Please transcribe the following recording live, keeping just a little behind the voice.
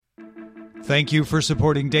Thank you for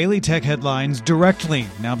supporting Daily Tech Headlines directly.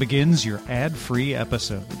 Now begins your ad-free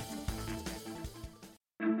episode.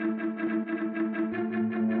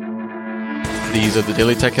 These are the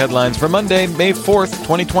Daily Tech Headlines for Monday, May 4th,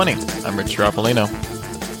 2020. I'm Rich Stroffolino.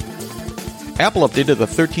 Apple updated the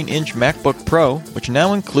 13-inch MacBook Pro, which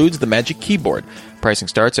now includes the Magic Keyboard. Pricing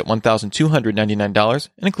starts at $1,299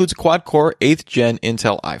 and includes a quad-core 8th Gen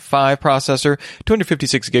Intel i5 processor,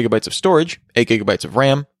 256 gigabytes of storage, 8 gigabytes of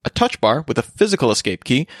RAM, a touch bar with a physical escape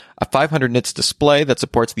key, a 500 nits display that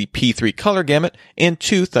supports the P3 color gamut, and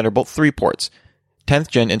 2 Thunderbolt 3 ports. 10th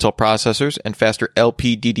Gen Intel processors and faster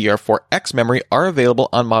LPDDR4X memory are available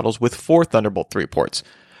on models with 4 Thunderbolt 3 ports.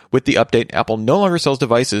 With the update, Apple no longer sells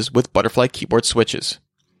devices with butterfly keyboard switches.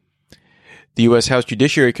 The U.S. House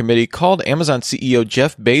Judiciary Committee called Amazon CEO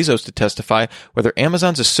Jeff Bezos to testify whether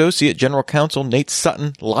Amazon's Associate General Counsel Nate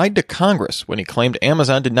Sutton lied to Congress when he claimed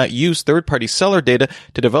Amazon did not use third-party seller data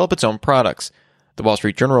to develop its own products. The Wall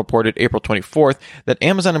Street Journal reported April 24th that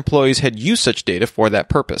Amazon employees had used such data for that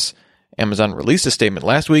purpose. Amazon released a statement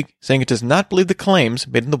last week saying it does not believe the claims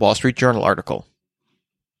made in the Wall Street Journal article.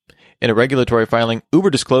 In a regulatory filing, Uber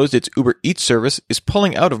disclosed its Uber Eats service is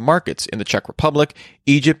pulling out of markets in the Czech Republic,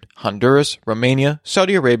 Egypt, Honduras, Romania,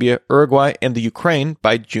 Saudi Arabia, Uruguay, and the Ukraine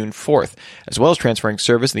by June 4th, as well as transferring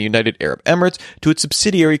service in the United Arab Emirates to its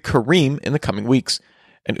subsidiary Careem in the coming weeks.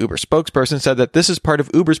 An Uber spokesperson said that this is part of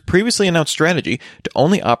Uber's previously announced strategy to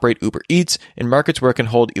only operate Uber Eats in markets where it can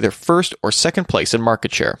hold either first or second place in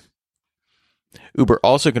market share. Uber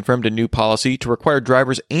also confirmed a new policy to require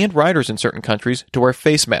drivers and riders in certain countries to wear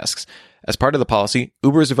face masks. As part of the policy,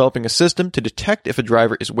 Uber is developing a system to detect if a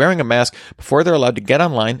driver is wearing a mask before they're allowed to get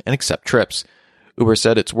online and accept trips. Uber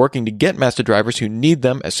said it's working to get masks to drivers who need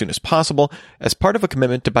them as soon as possible as part of a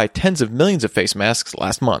commitment to buy tens of millions of face masks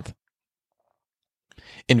last month.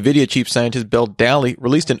 NVIDIA chief scientist Bill Daly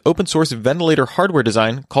released an open-source ventilator hardware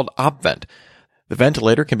design called OpVent. The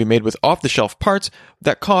ventilator can be made with off-the-shelf parts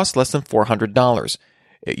that cost less than $400.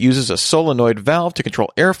 It uses a solenoid valve to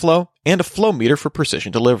control airflow and a flow meter for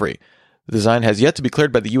precision delivery. The design has yet to be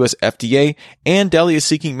cleared by the U.S. FDA, and Daly is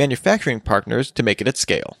seeking manufacturing partners to make it at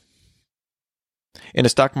scale. In a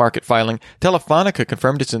stock market filing, Telefonica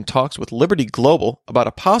confirmed it's in talks with Liberty Global about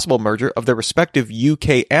a possible merger of their respective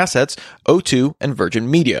UK assets, O2 and Virgin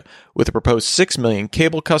Media, with a proposed 6 million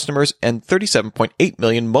cable customers and 37.8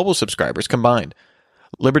 million mobile subscribers combined.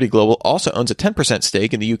 Liberty Global also owns a 10%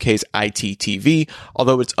 stake in the UK's ITTV,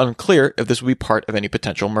 although it's unclear if this will be part of any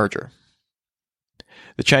potential merger.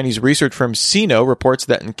 The Chinese research firm Sino reports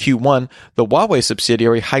that in Q1, the Huawei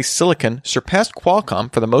subsidiary HiSilicon surpassed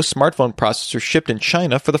Qualcomm for the most smartphone processors shipped in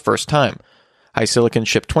China for the first time. HiSilicon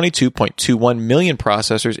shipped 22.21 million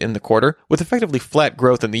processors in the quarter, with effectively flat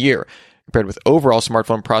growth in the year, compared with overall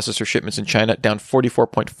smartphone processor shipments in China down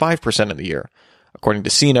 44.5% in the year. According to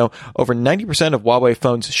Sino, over 90% of Huawei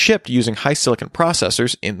phones shipped using HiSilicon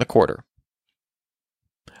processors in the quarter.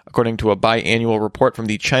 According to a biannual report from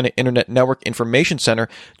the China Internet Network Information Center,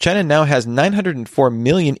 China now has 904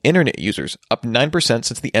 million internet users, up 9%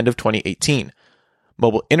 since the end of 2018.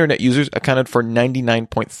 Mobile internet users accounted for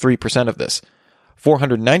 99.3% of this.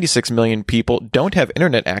 496 million people don't have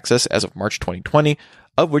internet access as of March 2020,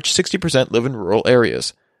 of which 60% live in rural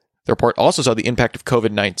areas. The report also saw the impact of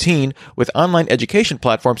COVID-19, with online education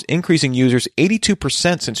platforms increasing users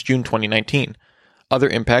 82% since June 2019. Other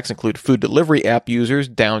impacts include food delivery app users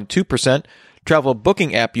down 2%, travel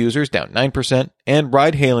booking app users down 9%, and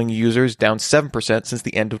ride-hailing users down 7% since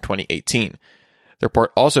the end of 2018. The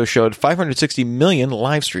report also showed 560 million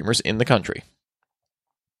live streamers in the country.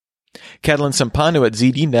 Catalin Sampanu at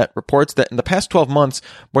ZDNet reports that in the past 12 months,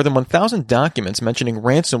 more than 1,000 documents mentioning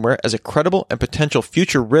ransomware as a credible and potential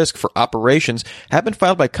future risk for operations have been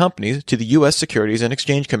filed by companies to the U.S. Securities and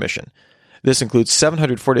Exchange Commission. This includes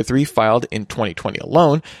 743 filed in 2020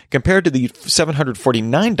 alone, compared to the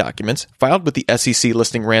 749 documents filed with the SEC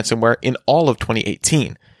listing ransomware in all of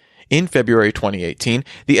 2018. In February 2018,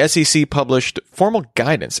 the SEC published formal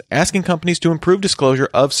guidance asking companies to improve disclosure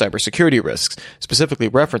of cybersecurity risks, specifically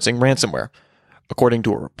referencing ransomware. According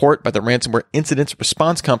to a report by the ransomware incident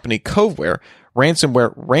response company Coveware,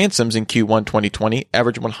 ransomware ransoms in Q1 2020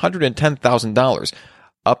 averaged $110,000,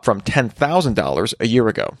 up from $10,000 a year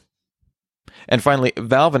ago. And finally,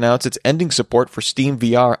 Valve announced it's ending support for Steam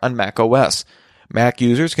VR on Mac OS. Mac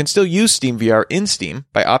users can still use Steam VR in Steam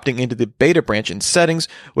by opting into the beta branch in Settings,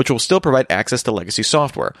 which will still provide access to legacy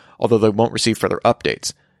software, although they won't receive further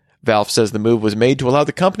updates. Valve says the move was made to allow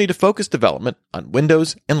the company to focus development on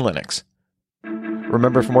Windows and Linux.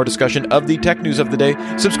 Remember, for more discussion of the tech news of the day,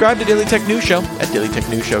 subscribe to Daily Tech News Show at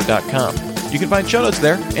dailytechnewsshow.com. You can find show notes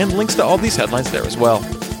there and links to all these headlines there as well.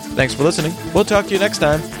 Thanks for listening. We'll talk to you next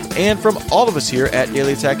time. And from all of us here at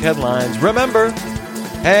Daily Tech Headlines, remember,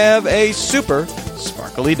 have a super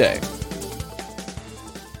sparkly day.